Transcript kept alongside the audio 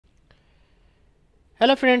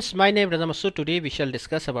Hello friends, my name is Ramasu. Today we shall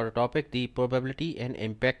discuss about a topic, the probability and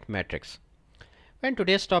impact matrix. And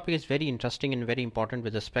today's topic is very interesting and very important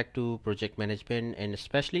with respect to project management, and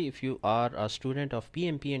especially if you are a student of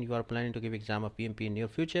PMP and you are planning to give exam of PMP in near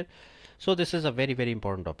future. So this is a very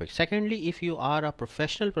important topic. Secondly, if you are a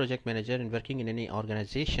professional project manager and working in any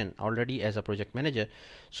organization already as a project manager,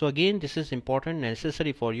 so again this is important,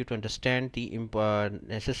 necessary for you to understand the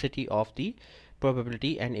necessity of the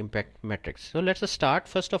probability and impact matrix. So let's start.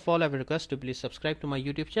 First of all, I will request to please subscribe to my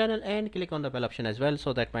YouTube channel and click on the bell option as well,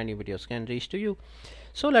 so that my new videos can reach to you.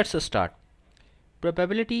 So let's start.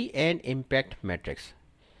 Probability and impact matrix.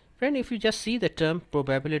 Friend, if you just see the term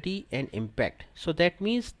probability and impact, so that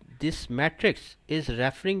means this matrix is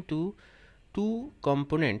referring to two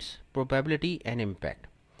components, probability and impact.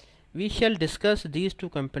 We shall discuss these two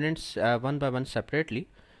components one by one separately.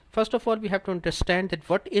 First of all, we have to understand that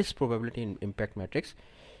what is probability and impact matrix.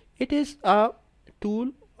 It is a tool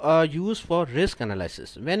used for risk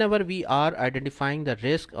analysis. Whenever we are identifying the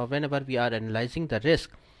risk or whenever we are analyzing the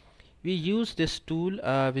risk, we use this tool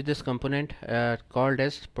with this component called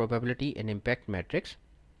as probability and impact matrix.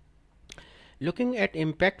 Looking at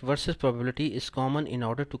impact versus probability is common in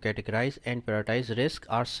order to categorize and prioritize risk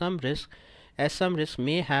or some risk, as some risk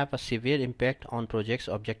may have a severe impact on project's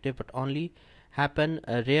objective but only happen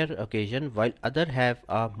a rare occasion, while other have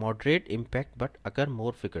a moderate impact but occur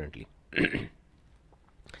more frequently.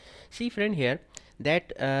 See friend, here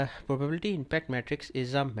that probability impact matrix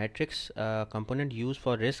is a matrix component used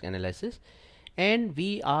for risk analysis, and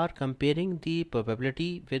we are comparing the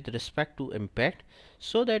probability with respect to impact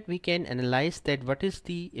so that we can analyze that what is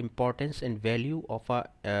the importance and value of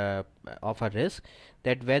a risk,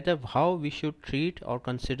 that whether how we should treat or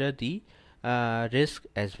consider the risk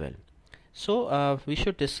as well. So we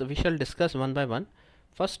shall discuss one by one.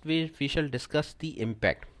 First we shall discuss the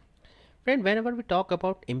impact. Friend, whenever we talk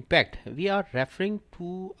about impact, we are referring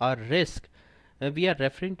to a risk, we are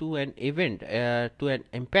referring to an event, to an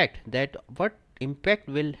impact, that what impact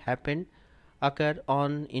will happen, occur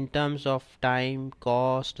on in terms of time,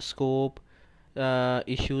 cost, scope,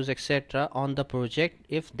 issues, etc. on the project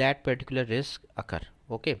if that particular risk occur.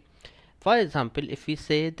 Okay, for example, if we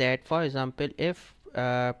say that, for example, if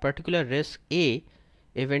particular risk A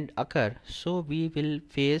event occur, so we will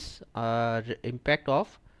face impact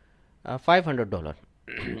of $500.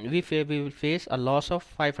 we will face a loss of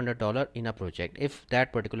 $500 in a project if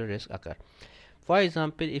that particular risk occur. For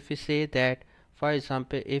example, if we say that, for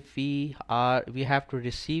example, if we have to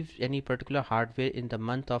receive any particular hardware in the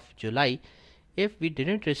month of July, if we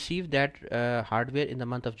didn't receive that hardware in the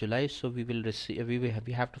month of July, so we will receive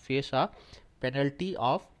we have to face a penalty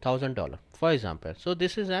of $1,000, for example. So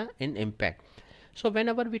this is an impact. So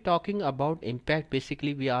whenever we talking about impact,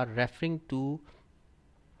 basically we are referring to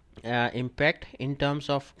impact in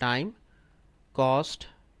terms of time, cost,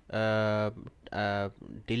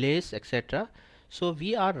 delays, etc. So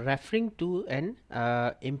we are referring to an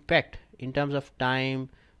impact in terms of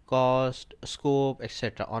time, cost, scope,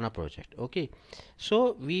 etc. on a project. Okay,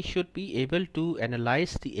 so we should be able to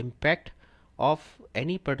analyze the impact of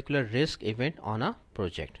any particular risk event on a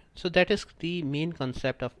project. So that is the main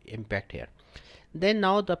concept of impact here. Then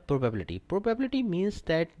now the probability. Probability means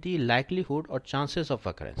that the likelihood or chances of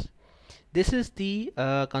occurrence. This is the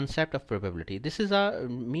concept of probability. This is a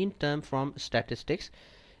main term from statistics.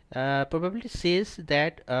 Probability says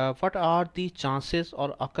that what are the chances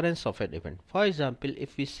or occurrence of an event. For example,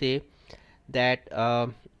 if we say that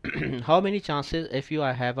how many chances, if you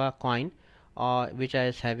have a coin which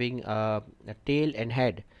is having a tail and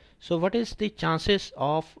head, so what is the chances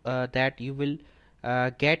of that you will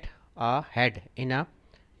get a head in a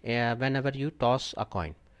whenever you toss a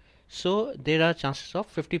coin? So there are chances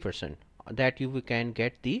of 50% that you can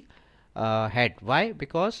get the head. Why?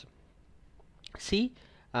 Because see,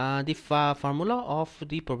 the formula of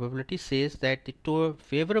the probability says that the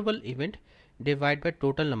favorable event divided by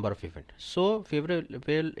total number of event. So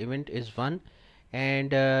favorable event is 1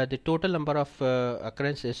 and the total number of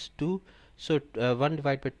occurrence is 2, so 1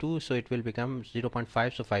 divided by 2, so it will become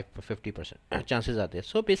 0.5, so 50% chances are there.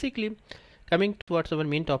 So basically, coming towards our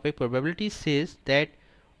main topic, probability says that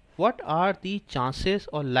what are the chances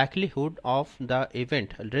or likelihood of the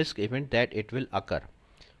event, risk event, that it will occur.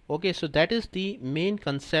 Okay, so that is the main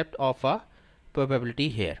concept of a probability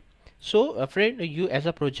here. So friend, you as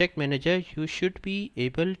a project manager, you should be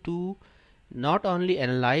able to not only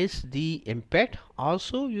analyze the impact,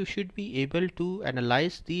 also you should be able to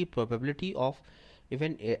analyze the probability of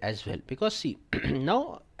event as well. Because see,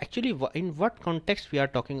 now actually in what context we are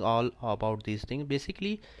talking all about these things.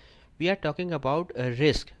 Basically we are talking about a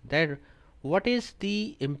risk, that what is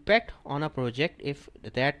the impact on a project if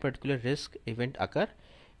that particular risk event occur,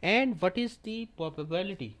 and what is the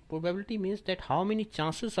probability. Probability means that how many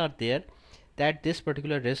chances are there that this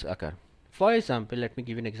particular risk occur. For example, let me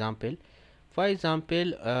give you an example. For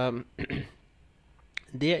example,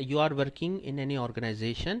 there you are working in any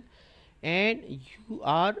organization, and you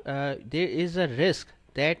are there is a risk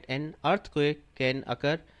that an earthquake can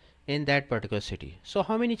occur in that particular city. So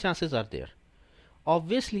how many chances are there?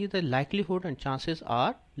 Obviously the likelihood and chances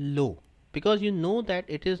are low, because you know that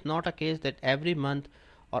it is not a case that every month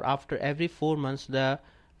or after every 4 months the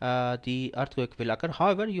earthquake will occur.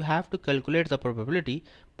 However, you have to calculate the probability,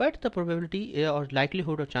 but the probability or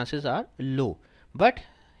likelihood or chances are low. But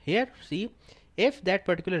here see, if that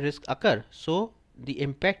particular risk occur, so the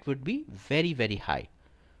impact would be very high.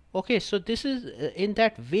 Okay, so this is in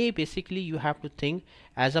that way basically you have to think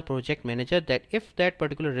as a project manager that if that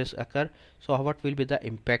particular risk occur, so what will be the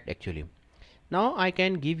impact actually. Now I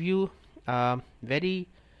can give you very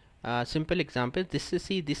simple example. This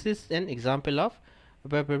is an example of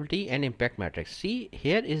probability and impact matrix. See,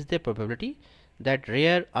 here is the probability that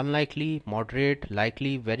rare, unlikely, moderate,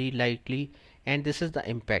 likely, very likely, and this is the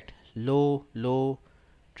impact: low, low,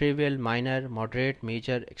 trivial, minor, moderate,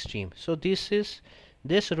 major, extreme. So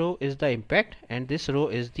this row is the impact and this row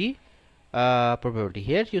is the probability.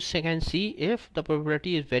 Here you can see if the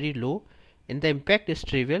probability is very low and the impact is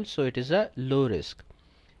trivial, so it is a low risk.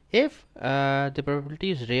 If the probability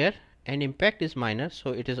is rare and impact is minor, so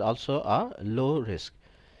it is also a low risk.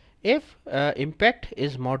 If impact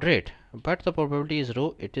is moderate but the probability is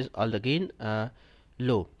low, it is again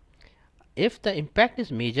low. If the impact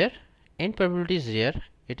is major and probability is rare,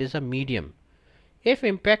 it is a medium. If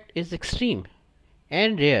impact is extreme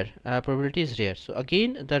and rare, probability is rare, so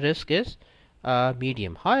again the risk is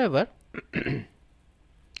medium. However,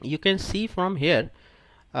 you can see from here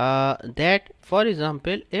that for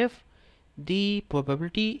example, if the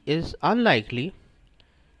probability is unlikely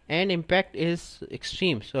and impact is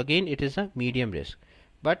extreme, so again it is a medium risk.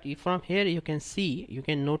 But from here you can see, you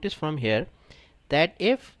can notice from here that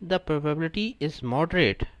if the probability is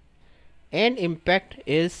moderate and impact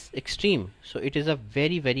is extreme, so it is a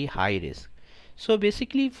very high risk. So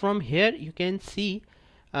basically from here you can see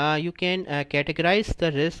you can categorize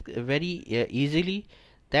the risk very easily,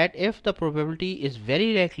 that if the probability is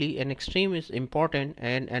very likely and extreme is important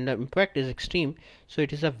and the impact is extreme, so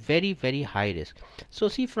it is a very high risk. So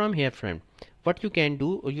see from here friend, what you can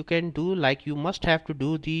do like you must have to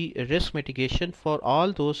do the risk mitigation for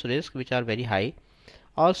all those risks which are very high.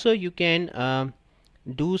 Also you can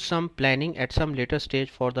do some planning at some later stage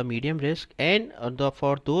for the medium risk, and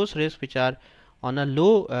for those risks which are on a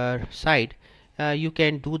low side, you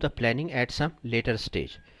can do the planning at some later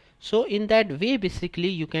stage. So in that way basically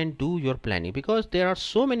you can do your planning, because there are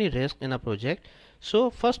so many risks in a project.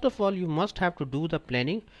 So first of all you must have to do the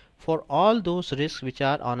planning for all those risks which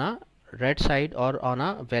are on a red side or on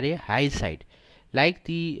a very high side, like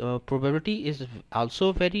the probability is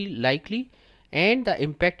also very likely and the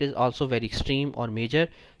impact is also very extreme or major.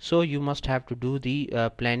 So you must have to do the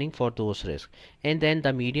planning for those risks, and then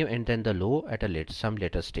the medium and then the low at a some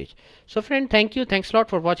later stage. So friend, thanks a lot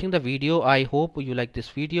for watching the video. I hope you like this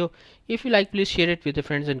video. If you like, please share it with your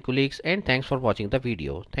friends and colleagues, and thanks for watching the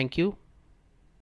video. Thank you.